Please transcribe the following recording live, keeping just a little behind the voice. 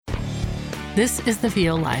This is The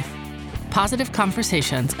VO Life. Positive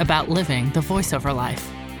conversations about living the voiceover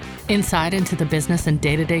life. Insight into the business and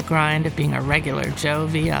day-to-day grind of being a regular Joe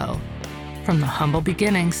VO. From the humble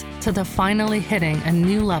beginnings to the finally hitting a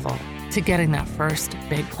new level to getting that first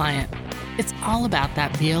big client. It's all about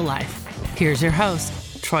that VO life. Here's your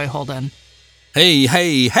host, Troy Holden. Hey.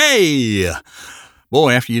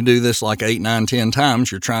 Boy, after you do this like 8, 9, 10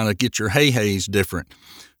 times, you're trying to get your hey-heys different.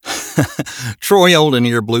 Troy Holden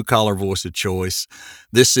here, Blue Collar Voice of Choice.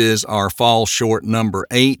 This is our fall short number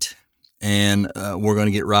 8, and we're going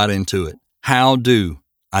to get right into it. How do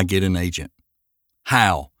I get an agent?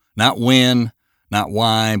 How? Not when, not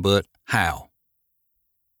why, but how.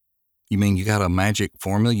 You mean you got a magic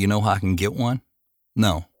formula? You know how I can get one?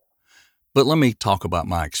 No. But let me talk about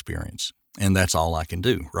my experience, and that's all I can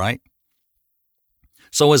do, right?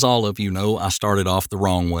 So as all of you know, I started off the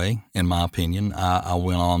wrong way, in my opinion. I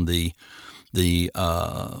went on the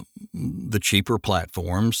cheaper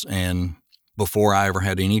platforms, and before I ever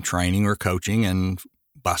had any training or coaching, and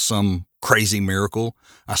by some crazy miracle,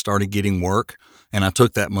 I started getting work, and I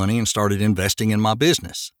took that money and started investing in my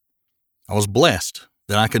business. I was blessed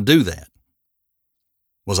that I could do that.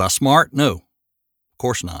 Was I smart? No, of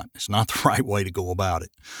course not. It's not the right way to go about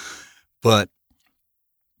it. But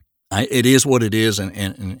it is what it is,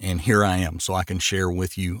 and here I am, so I can share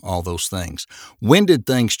with you all those things. When did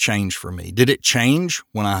things change for me? Did it change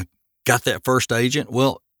when I got that first agent?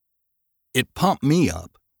 Well, it pumped me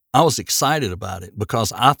up. I was excited about it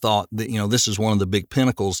because I thought that, this is one of the big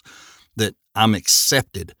pinnacles that I'm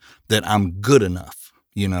accepted, that I'm good enough,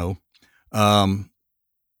 But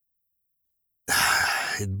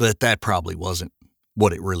that probably wasn't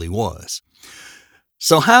what it really was.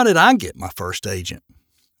 So how did I get my first agent?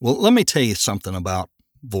 Well, let me tell you something about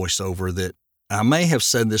voiceover that I may have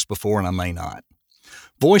said this before and I may not.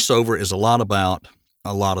 Voiceover is a lot about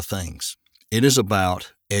a lot of things. It is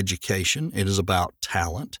about education. It is about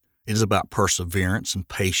talent. It is about perseverance and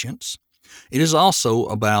patience. It is also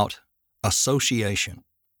about association.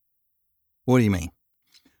 What do you mean?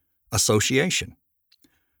 Association.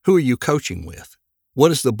 Who are you coaching with? What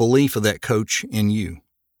is the belief of that coach in you?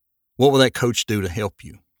 What will that coach do to help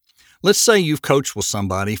you? Let's say you've coached with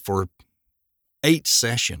somebody for 8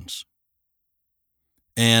 sessions.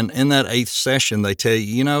 And in that 8th session, they tell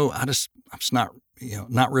you, I'm just not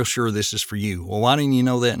real sure this is for you. Well, why didn't you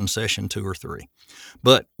know that in session 2 or 3?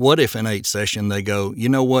 But what if in 8th session they go, you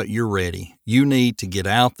know what, you're ready. You need to get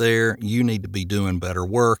out there. You need to be doing better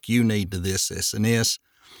work. You need to this, and this.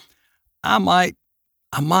 I might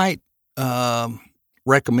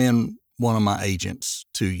recommend one of my agents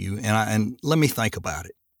to you, and let me think about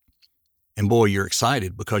it. And boy, you're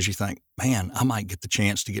excited because you think, man, I might get the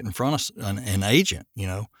chance to get in front of an agent,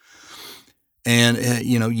 And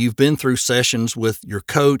you've been through sessions with your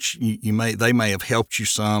coach. They may have helped you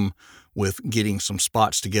some with getting some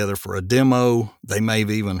spots together for a demo. They may have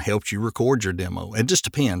even helped you record your demo. It just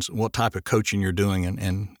depends what type of coaching you're doing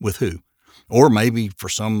and with who. Or maybe for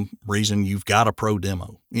some reason you've got a pro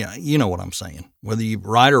demo. Yeah, you know what I'm saying, whether you're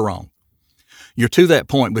right or wrong. You're to that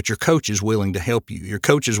point, but your coach is willing to help you. Your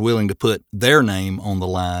coach is willing to put their name on the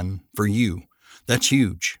line for you. That's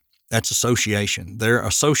huge. That's association. They're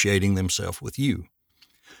associating themselves with you.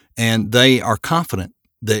 And they are confident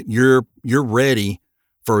that you're ready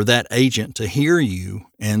for that agent to hear you,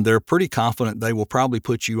 and they're pretty confident they will probably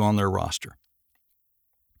put you on their roster.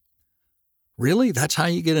 Really? That's how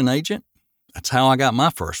you get an agent? That's how I got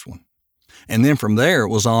my first one. And then from there, it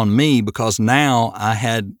was on me because now I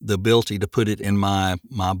had the ability to put it in my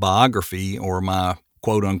biography or my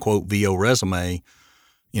quote unquote VO resume,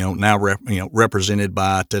 now represented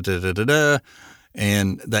by da-da-da-da-da.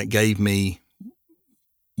 And that gave me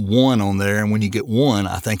 1 on there. And when you get 1,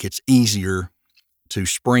 I think it's easier to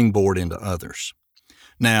springboard into others.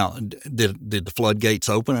 Now, did the floodgates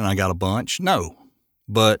open and I got a bunch? No,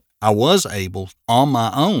 but I was able on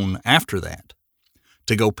my own after that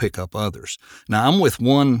to go pick up others. Now, I'm with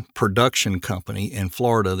one production company in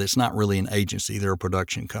Florida that's not really an agency. They're a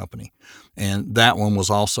production company. And that one was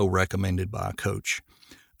also recommended by a coach.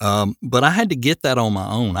 But I had to get that on my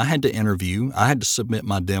own. I had to interview. I had to submit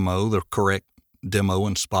my demo, the correct demo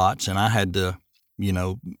and spots, and I had to,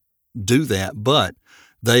 do that. But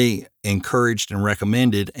they encouraged and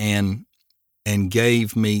recommended and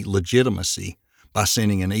gave me legitimacy by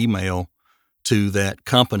sending an email to that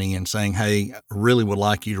company and saying, hey, I really would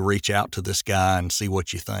like you to reach out to this guy and see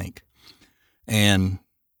what you think. And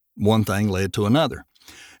one thing led to another.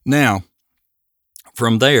 Now,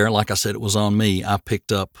 from there, like I said, it was on me. I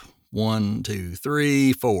picked up 1, 2,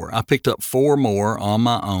 3, 4. I picked up 4 more on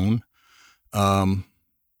my own. And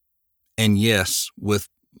yes, with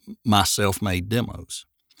my self-made demos.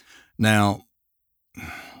 Now,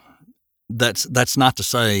 that's not to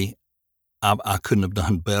say I couldn't have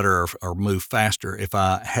done better or moved faster if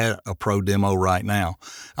I had a pro demo right now.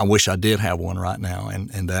 I wish I did have one right now,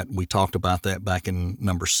 and that we talked about that back in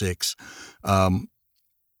number 6.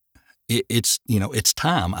 It's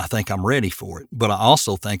time. I think I'm ready for it, but I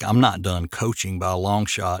also think I'm not done coaching by a long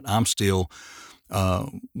shot. I'm still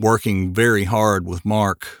working very hard with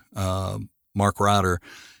Mark Ryder,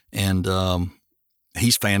 and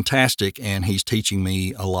he's fantastic, and he's teaching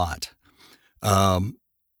me a lot.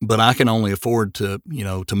 But I can only afford to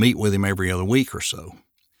meet with him every other week or so.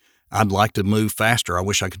 I'd like to move faster. I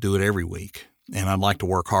wish I could do it every week, and I'd like to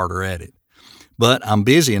work harder at it. But I'm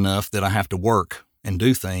busy enough that I have to work and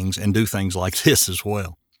do things like this as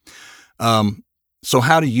well. So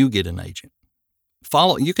how do you get an agent?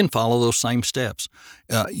 You can follow those same steps.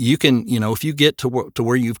 You can, if you get to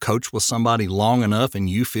where you've coached with somebody long enough and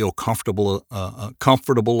you feel comfortable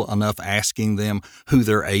enough asking them who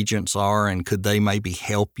their agents are and could they maybe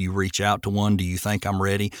help you reach out to one. Do you think I'm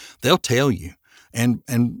ready? They'll tell you, and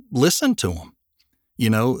listen to them.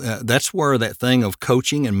 That's where that thing of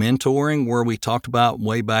coaching and mentoring, where we talked about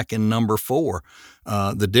way back in number 4,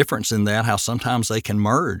 the difference in that, how sometimes they can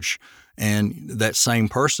merge. And that same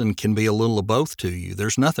person can be a little of both to you.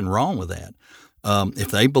 There's nothing wrong with that.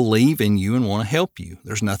 If they believe in you and want to help you,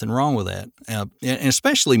 there's nothing wrong with that. And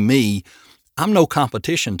especially me, I'm no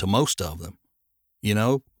competition to most of them,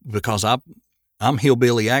 because I'm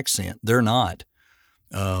hillbilly accent. They're not.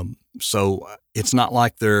 So it's not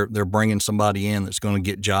like they're bringing somebody in that's going to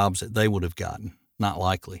get jobs that they would have gotten. Not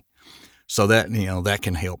likely. So that, that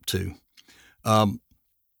can help too.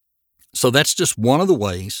 So that's just one of the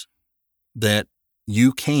ways that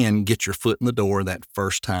you can get your foot in the door that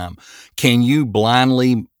first time. Can you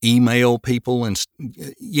blindly email people?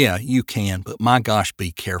 Yeah, you can, but my gosh,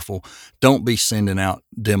 be careful. Don't be sending out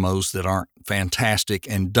demos that aren't fantastic,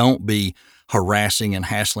 and don't be harassing and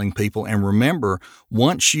hassling people. And remember,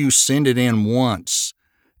 once you send it in once,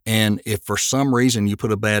 and if for some reason you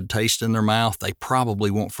put a bad taste in their mouth, they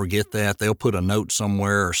probably won't forget that. They'll put a note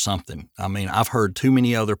somewhere or something. I mean, I've heard too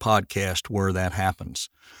many other podcasts where that happens.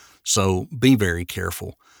 So be very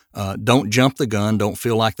careful. Don't jump the gun. Don't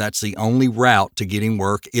feel like that's the only route to getting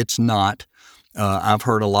work. It's not. I've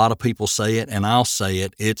heard a lot of people say it, and I'll say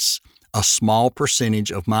it. It's a small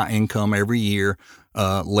percentage of my income every year,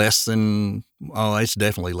 it's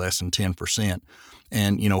definitely less than 10%.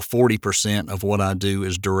 And, 40% of what I do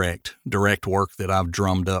is direct work that I've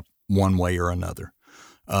drummed up one way or another.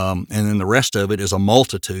 And then the rest of it is a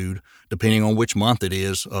multitude, depending on which month it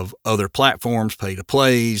is, of other platforms,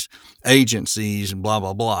 pay-to-plays, agencies, and blah,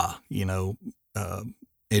 blah, blah. It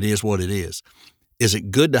is what it is. Is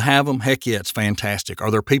it good to have them? Heck yeah, it's fantastic.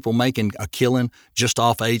 Are there people making a killing just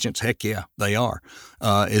off agents? Heck yeah, they are.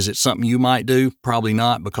 Is it something you might do? Probably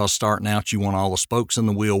not, because starting out, you want all the spokes in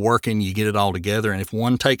the wheel working, you get it all together, and if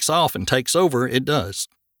one takes off and takes over, it does.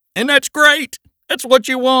 And that's great. That's what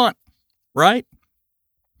you want, right?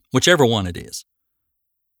 Whichever one it is.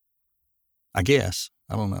 I guess.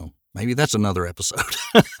 I don't know. Maybe that's another episode.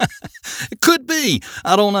 It could be.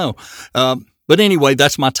 I don't know. But anyway,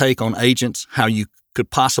 that's my take on agents, how you could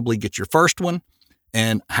possibly get your first one,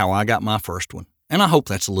 and how I got my first one. And I hope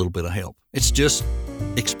that's a little bit of help. It's just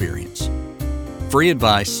experience. Free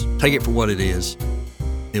advice. Take it for what it is.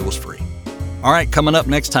 It was free. All right, coming up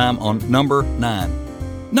next time on number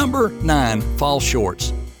 9. Number 9, fall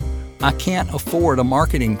shorts. I can't afford a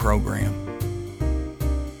marketing program.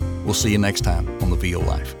 We'll see you next time on The VO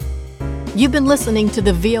Life. You've been listening to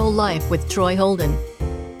The VO Life with Troy Holden.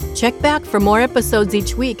 Check back for more episodes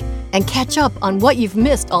each week and catch up on what you've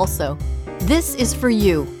missed also. This is for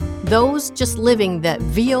you, those just living that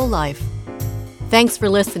VO life. Thanks for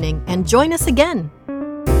listening, and join us again.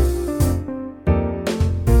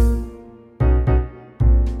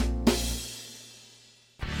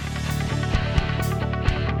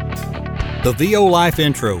 The VO Life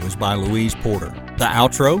intro is by Louise Porter. The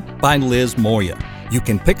outro by Liz Moya. You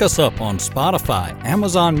can pick us up on Spotify,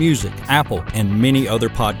 Amazon Music, Apple, and many other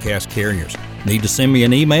podcast carriers. Need to send me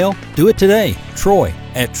an email? Do it today.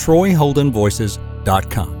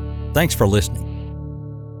 Troy@TroyHoldenVoices.com. Thanks for listening.